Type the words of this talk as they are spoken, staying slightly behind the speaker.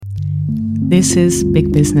This is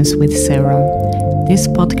Big Business with Sarah. This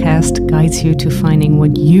podcast guides you to finding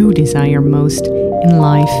what you desire most in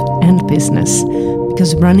life and business,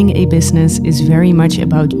 because running a business is very much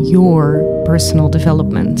about your personal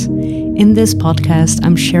development. In this podcast,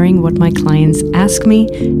 I'm sharing what my clients ask me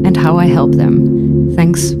and how I help them.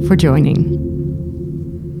 Thanks for joining.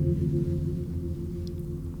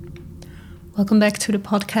 Welcome back to the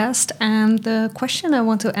podcast, and the question I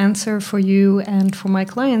want to answer for you and for my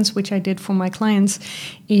clients, which I did for my clients,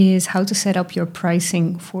 is how to set up your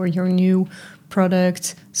pricing for your new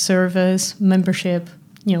product, service, membership,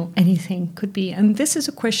 anything could be. And this is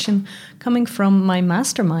a question coming from my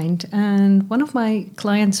mastermind, and one of my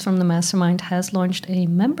clients from the mastermind has launched a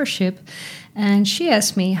membership, and she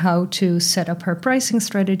asked me how to set up her pricing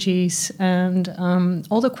strategies, and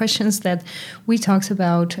all the questions that we talked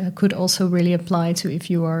about could also really apply to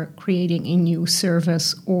if you are creating a new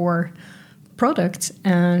service or product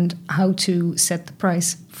and how to set the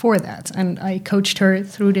price for that. And I coached her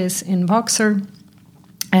through this in Voxer,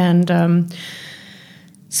 and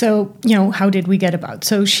so, how did we get about?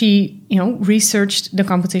 So she, researched the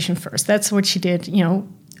competition first. That's what she did,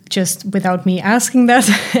 just without me asking that.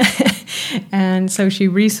 And so she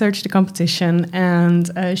researched the competition, and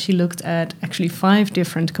she looked at actually 5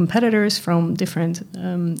 different competitors from different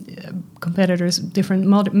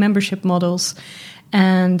membership models.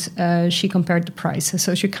 And she compared the prices.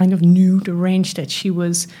 So she kind of knew the range that she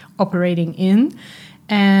was operating in.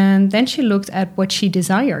 And then she looked at what she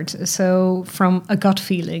desired, so from a gut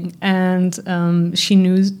feeling. And she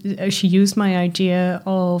used my idea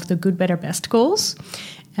of the good, better, best goals.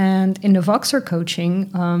 And in the Voxer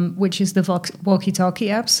coaching, which is the walkie-talkie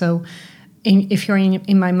app, so if you're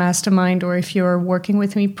in my mastermind or if you're working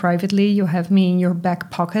with me privately, you have me in your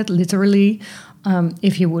back pocket, literally.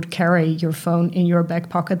 If you would carry your phone in your back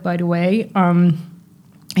pocket, by the way.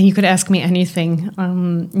 And you could ask me anything,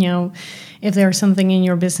 if there's something in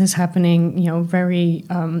your business happening, very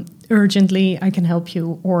urgently, I can help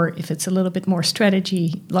you. Or if it's a little bit more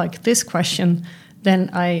strategy like this question, then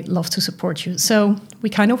I love to support you. So we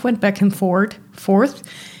kind of went back and forth.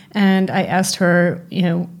 And I asked her,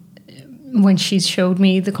 when she showed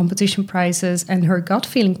me the competition prices and her gut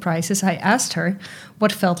feeling prices, I asked her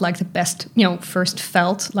what felt like the best, first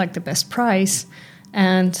felt like the best price.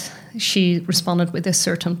 And she responded with a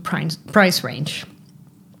certain price range.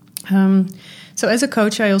 So as a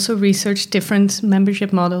coach, I also researched different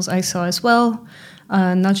membership models I saw as well.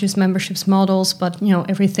 Not just memberships models, but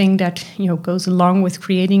everything that goes along with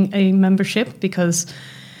creating a membership. Because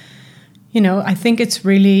I think it's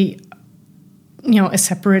really a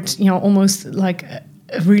separate, almost like a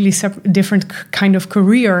really different kind of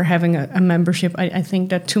career having a membership. I think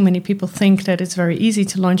that too many people think that it's very easy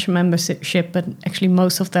to launch a membership, but actually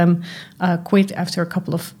most of them quit after a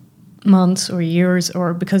couple of months or years,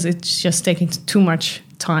 or because it's just taking too much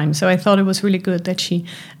time. So I thought it was really good that she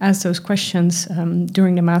asked those questions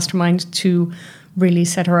during the mastermind to really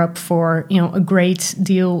set her up for a great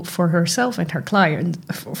deal for herself and her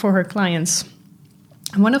clients.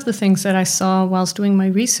 And one of the things that I saw whilst doing my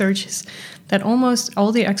research is that almost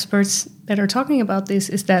all the experts that are talking about this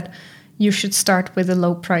is that you should start with a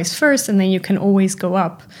low price first, and then you can always go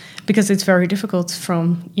up, because it's very difficult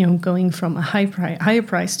from going from a higher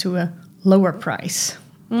price to a lower price.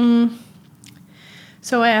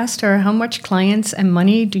 So I asked her, how much clients and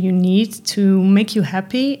money do you need to make you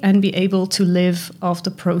happy and be able to live off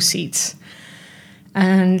the proceeds?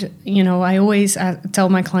 And, I always tell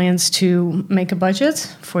my clients to make a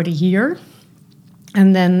budget for the year.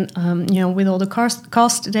 And then, with all the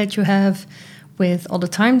cost that you have, with all the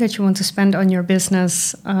time that you want to spend on your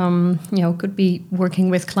business, could be working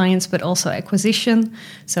with clients, but also acquisition.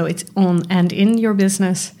 So it's on and in your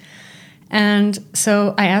business. And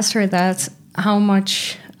so I asked her that, how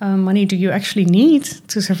much money do you actually need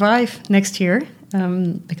to survive next year?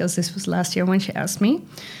 Because this was last year when she asked me.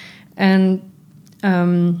 And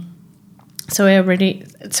I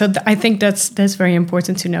think that's very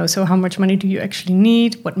important to know. So how much money do you actually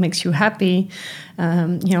need? What makes you happy?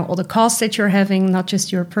 All the costs that you're having, not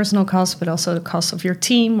just your personal costs, but also the costs of your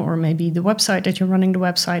team, or maybe the website that you're running the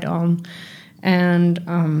website on. And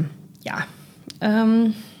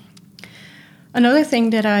another thing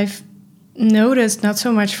that I've noticed, not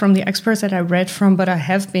so much from the experts that I read from, but I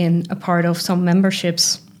have been a part of some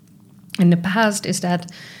memberships in the past, is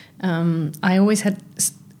that I always had,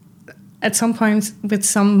 at some point with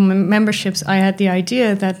some memberships, I had the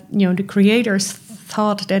idea that, the creators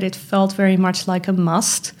thought that it felt very much like a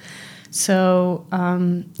must. So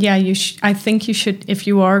I think you should, if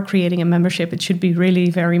you are creating a membership, it should be really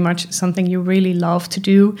very much something you really love to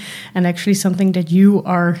do, and actually something that you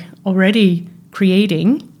are already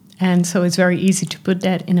creating. And so it's very easy to put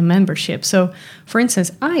that in a membership. So, for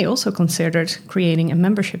instance, I also considered creating a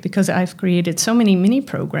membership because I've created so many mini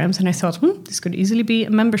programs, and I thought, this could easily be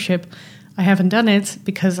a membership. I haven't done it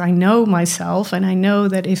because I know myself, and I know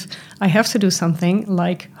that if I have to do something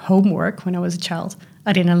like homework when I was a child,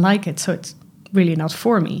 I didn't like it, so it's really not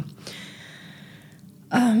for me.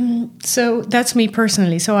 So that's me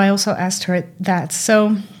personally. So I also asked her that.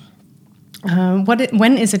 So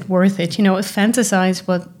when is it worth it?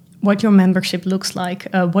 Fantasize what your membership looks like.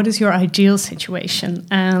 What is your ideal situation?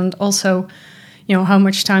 And also, how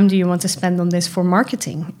much time do you want to spend on this for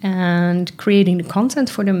marketing and creating the content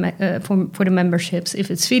for the memberships? If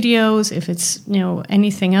it's videos, if it's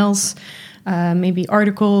anything else, maybe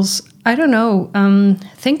articles. I don't know.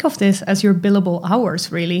 Think of this as your billable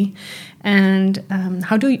hours, really, and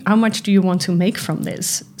how much do you want to make from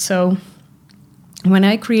this? So, when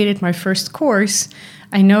I created my first course,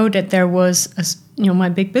 I know that there was my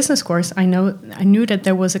big business course. I knew that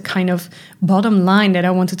there was a kind of bottom line that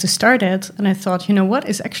I wanted to start at, and I thought, what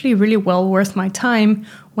is actually really well worth my time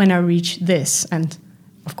when I reach this. And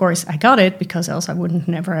of course, I got it because else I wouldn't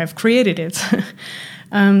never have created it.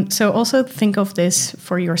 So also think of this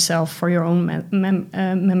for yourself, for your own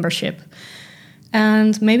membership.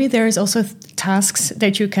 And maybe there is also tasks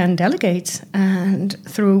that you can delegate and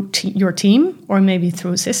through your team or maybe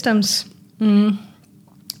through systems.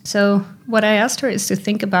 So what I asked her is to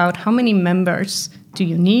think about how many members do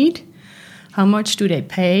you need? How much do they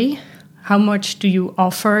pay? How much do you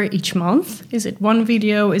offer each month? Is it one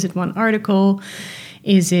video? Is it one article?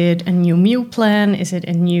 Is it a new meal plan? Is it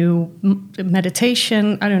a new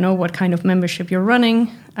meditation? I don't know what kind of membership you're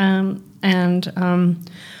running.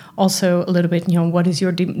 Also a little bit, what is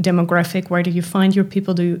your demographic? Where do you find your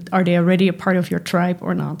people? Are they already a part of your tribe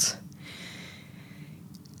or not?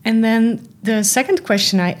 And then the second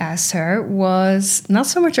question I asked her was not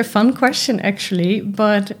so much a fun question, actually,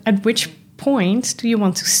 but at which point do you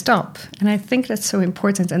want to stop? And I think that's so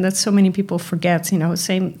important, and that so many people forget.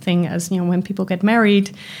 Same thing as when people get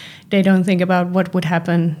married, they don't think about what would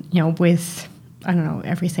happen, with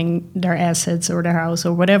everything, their assets or their house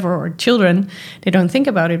or whatever, or children. They don't think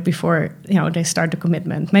about it before they start the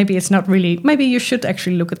commitment. Maybe it's not really. Maybe you should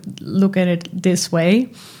actually look at it this way.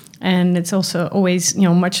 And it's also always,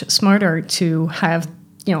 much smarter to have,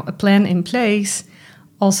 a plan in place,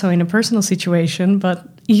 also in a personal situation, but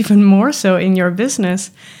even more so in your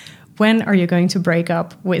business. When are you going to break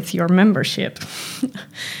up with your membership?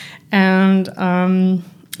 And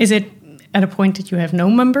is it at a point that you have no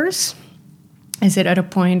members? Is it at a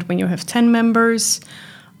point when you have 10 members,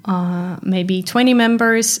 maybe 20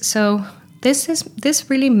 members? So this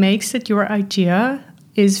really makes it your idea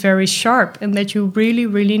is very sharp, and that you really,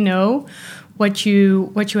 really know what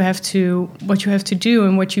you have to do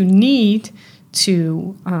and what you need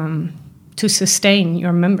to sustain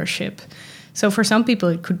your membership. So for some people,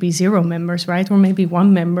 it could be 0 members, right? Or maybe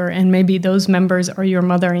 1 member, and maybe those members are your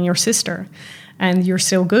mother and your sister, and you're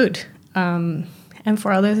still good. And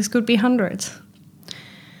for others, it could be hundreds.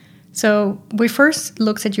 So we first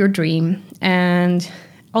looked at your dream, and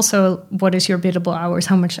also what is your billable hours,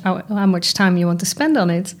 how much time you want to spend on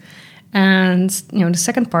it. And, the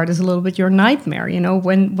second part is a little bit your nightmare,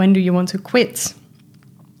 when do you want to quit?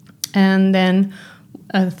 And then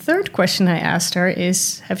a third question I asked her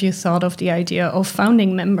is, have you thought of the idea of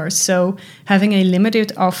founding members? So having a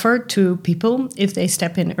limited offer to people if they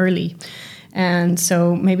step in early. And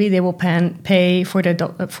so maybe they will pay for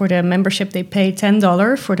the membership, they pay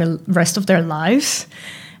 $10 for the rest of their lives.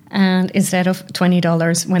 And instead of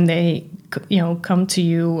 $20 when they, come to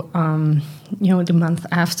you, the month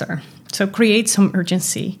after. So create some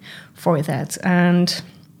urgency for that. And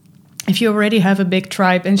if you already have a big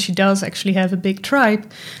tribe, and she does actually have a big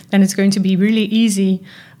tribe, then it's going to be really easy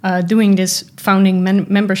doing this founding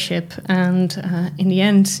membership. And in the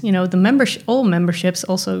end, the all memberships,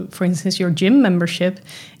 also, for instance, your gym membership,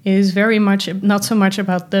 is very much not so much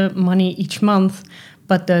about the money each month,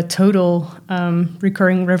 but the total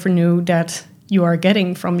recurring revenue that you are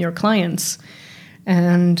getting from your clients.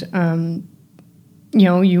 And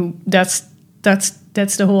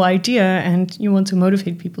that's the whole idea, and you want to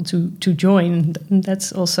motivate people to join. And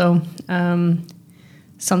that's also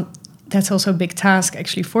that's also a big task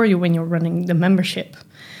actually for you when you're running the membership.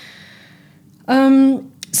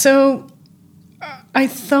 So I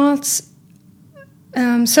thought.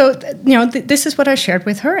 This is what I shared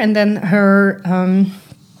with her, and then her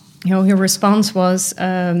her response was,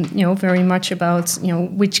 very much about,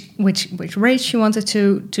 which rate she wanted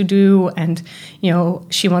to do, and,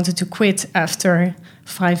 she wanted to quit after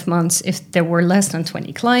 5 months if there were less than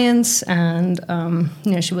 20 clients, and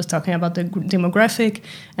she was talking about the demographic,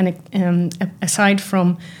 and aside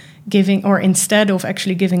from giving, or instead of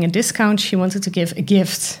actually giving a discount, she wanted to give a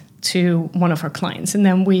gift to one of her clients. And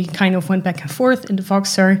then we kind of went back and forth in the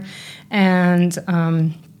Voxer, and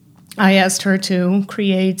I asked her to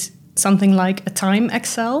create something like a time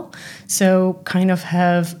Excel. So kind of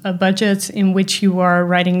have a budget in which you are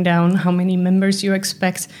writing down how many members you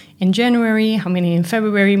expect in January, how many in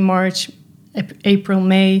February, March, April,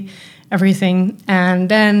 May, everything. And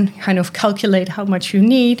then kind of calculate how much you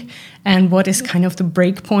need and what is kind of the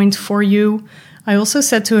break point for you. I also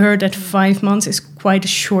said to her that 5 months is quite a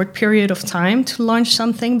short period of time to launch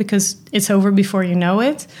something because it's over before you know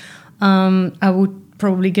it. I would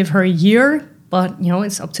probably give her a year, but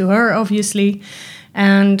it's up to her, obviously.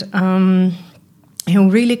 And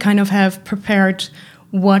really kind of have prepared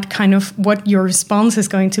what your response is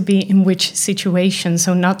going to be in which situation.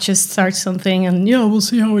 So not just start something and we'll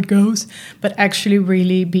see how it goes, but actually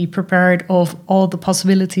really be prepared of all the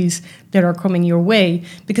possibilities that are coming your way,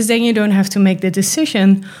 because then you don't have to make the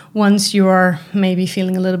decision once you're maybe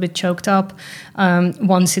feeling a little bit choked up,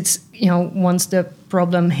 once the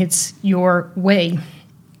problem hits your way.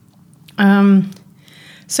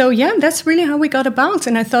 So that's really how we got about,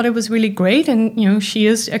 and I thought it was really great. And she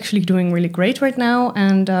is actually doing really great right now.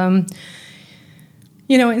 And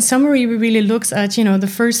in summary, we really looked at the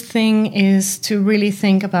first thing is to really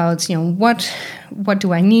think about what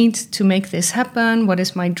do I need to make this happen? What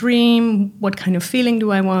is my dream? What kind of feeling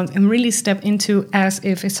do I want? And really step into as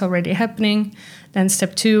if it's already happening. Then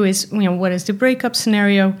step 2 is what is the breakup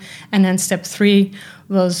scenario? And then step 3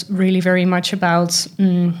 was really very much about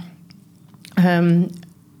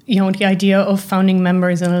the idea of founding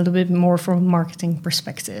members and a little bit more from a marketing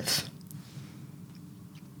perspective.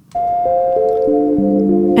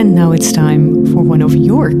 And now it's time for one of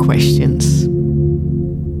your questions.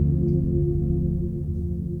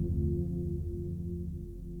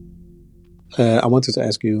 I wanted to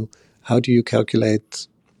ask you, how do you calculate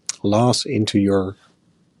loss into your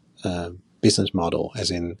business model?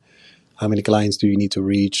 As in, how many clients do you need to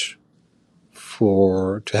reach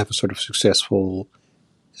to have a sort of successful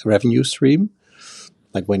revenue stream?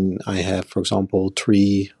 Like when I have, for example,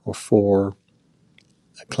 3 or 4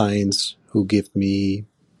 clients who give me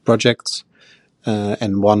projects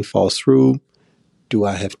and one falls through, do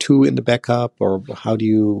I have 2 in the backup, or how do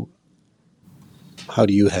you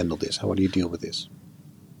handle this? How do you deal with this?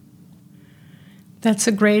 That's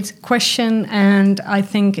a great question, and I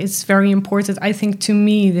think it's very important. I think to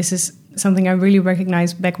me, this is something I really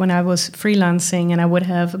recognized back when I was freelancing, and I would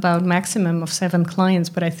have about maximum of 7 clients,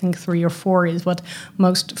 but I think 3 or 4 is what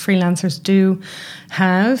most freelancers do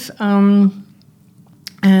have.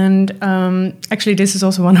 Actually, this is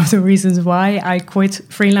also one of the reasons why I quit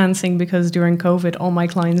freelancing, because during COVID, all my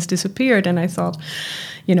clients disappeared, and I thought,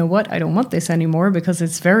 you know what, I don't want this anymore because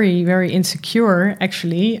it's very, very insecure,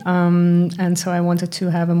 actually. And so I wanted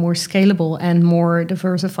to have a more scalable and more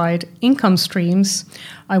diversified income streams.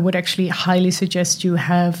 I would actually highly suggest you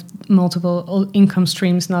have multiple income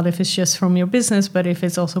streams, not if it's just from your business, but if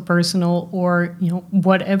it's also personal or,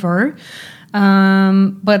 whatever.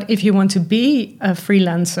 But if you want to be a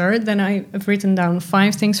freelancer, then I've written down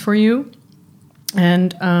 5 things for you.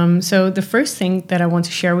 And so the first thing that I want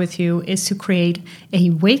to share with you is to create a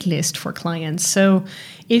wait list for clients. So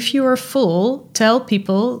if you are full, tell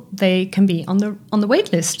people they can be on the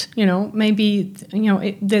wait list. Maybe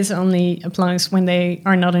this only applies when they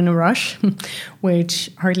are not in a rush,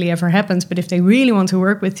 which hardly ever happens. But if they really want to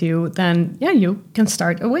work with you, then you can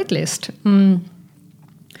start a wait list.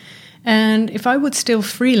 And if I would still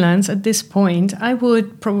freelance at this point, I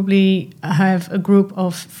would probably have a group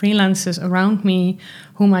of freelancers around me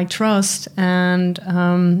whom I trust and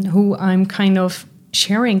who I'm kind of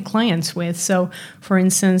sharing clients with. So, for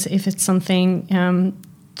instance, if it's something,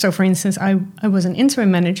 I was an interim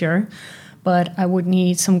manager, but I would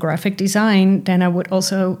need some graphic design, then I would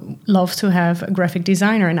also love to have a graphic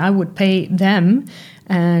designer, and I would pay them.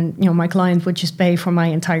 And my client would just pay for my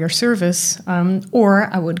entire service, or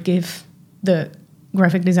I would give the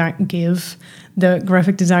graphic designer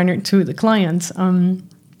to the client.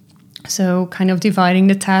 So kind of dividing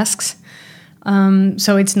the tasks.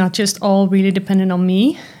 So it's not just all really dependent on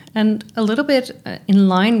me. And a little bit in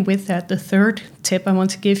line with that, the third tip I want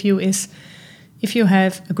to give you is, if you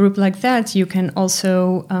have a group like that, you can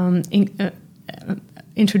also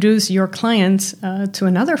introduce your clients to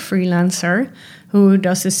another freelancer who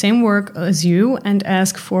does the same work as you and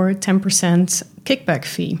ask for a 10% kickback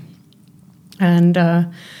fee. And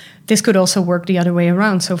this could also work the other way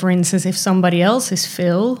around. So, for instance, if somebody else is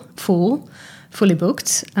fully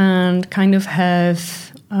booked, and kind of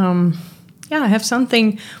have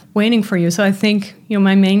something waiting for you. So I think,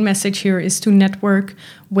 my main message here is to network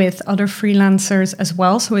with other freelancers as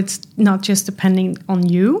well. So it's not just depending on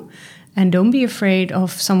you, and don't be afraid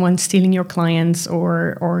of someone stealing your clients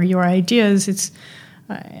or your ideas.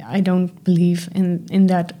 I don't believe in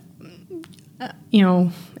that,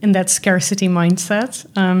 in that scarcity mindset.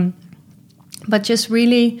 But just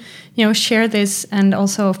really, share this, and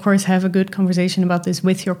also, of course, have a good conversation about this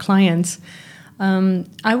with your clients.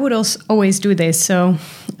 I would also always do this. So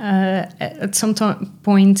at some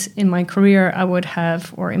point in my career, I would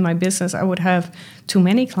have, or in my business, I would have too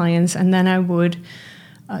many clients, and then I would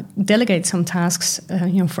delegate some tasks.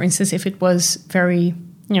 For instance, if it was very,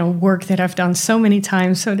 work that I've done so many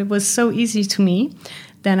times, so it was so easy to me,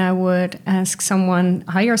 then I would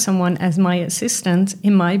hire someone as my assistant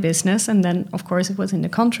in my business. And then, of course, it was in the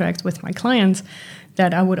contract with my clients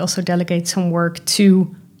that I would also delegate some work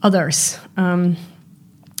to others. And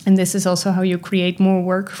this is also how you create more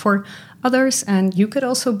work for others. And you could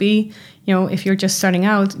also be, if you're just starting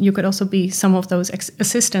out, you could also be some of those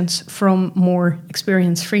assistants from more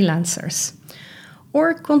experienced freelancers.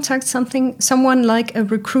 Or contact someone like a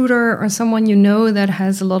recruiter or someone that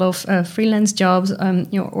has a lot of freelance jobs,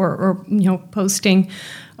 or posting,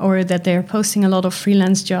 or that they're posting a lot of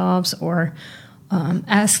freelance jobs, or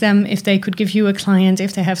ask them if they could give you a client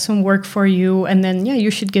if they have some work for you, and then you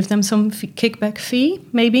should give them some kickback fee,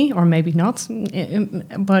 maybe, or maybe not,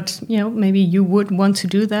 but maybe you would want to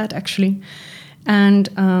do that actually. And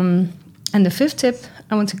the fifth tip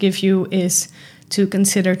I want to give you is to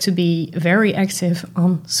consider to be very active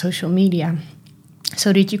on social media,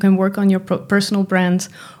 so that you can work on your personal brand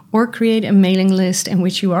or create a mailing list in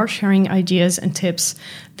which you are sharing ideas and tips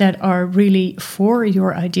that are really for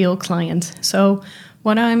your ideal client. So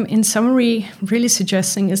what I'm, in summary, really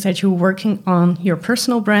suggesting is that you're working on your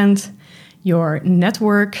personal brand, your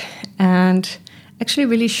network, and actually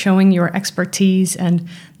really showing your expertise and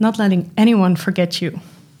not letting anyone forget you.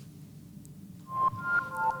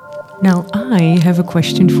 Now I have a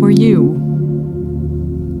question for you.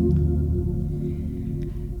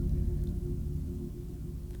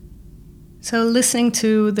 So listening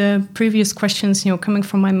to the previous questions, coming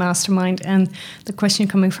from my mastermind, and the question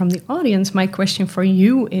coming from the audience, my question for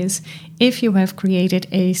you is if you have created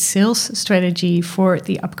a sales strategy for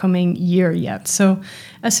the upcoming year yet. So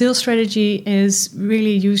a sales strategy is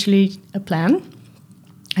really usually a plan.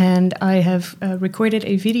 And I have recorded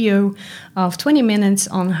a video of 20 minutes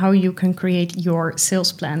on how you can create your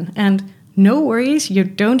sales plan. And no worries, you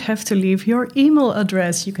don't have to leave your email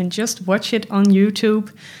address. You can just watch it on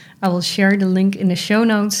YouTube. I will share the link in the show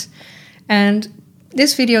notes. And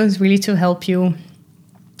this video is really to help you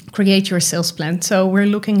create your sales plan. So we're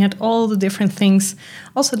looking at all the different things,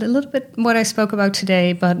 also a little bit what I spoke about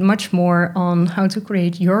today, but much more on how to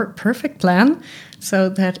create your perfect plan so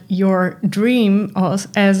that your dream as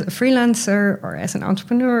a freelancer or as an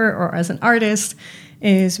entrepreneur or as an artist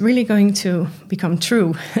is really going to become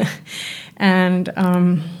true. And,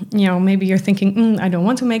 maybe you're thinking, I don't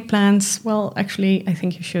want to make plans. Well, actually, I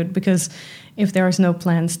think you should, because if there is no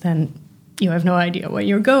plans, then you have no idea where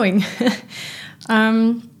you're going.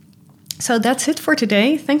 So that's it for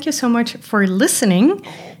today. Thank you so much for listening,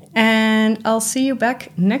 and I'll see you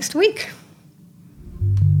back next week.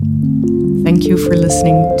 Thank you for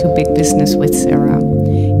listening to Big Business with Sarah.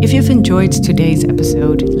 If you've enjoyed today's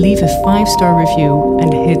episode, leave a 5-star review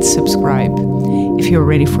and hit subscribe. If you're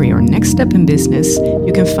ready for your next step in business,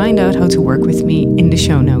 you can find out how to work with me in the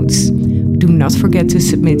show notes. Do not forget to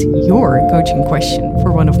submit your coaching question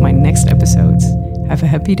for one of my next episodes. Have a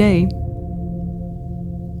happy day.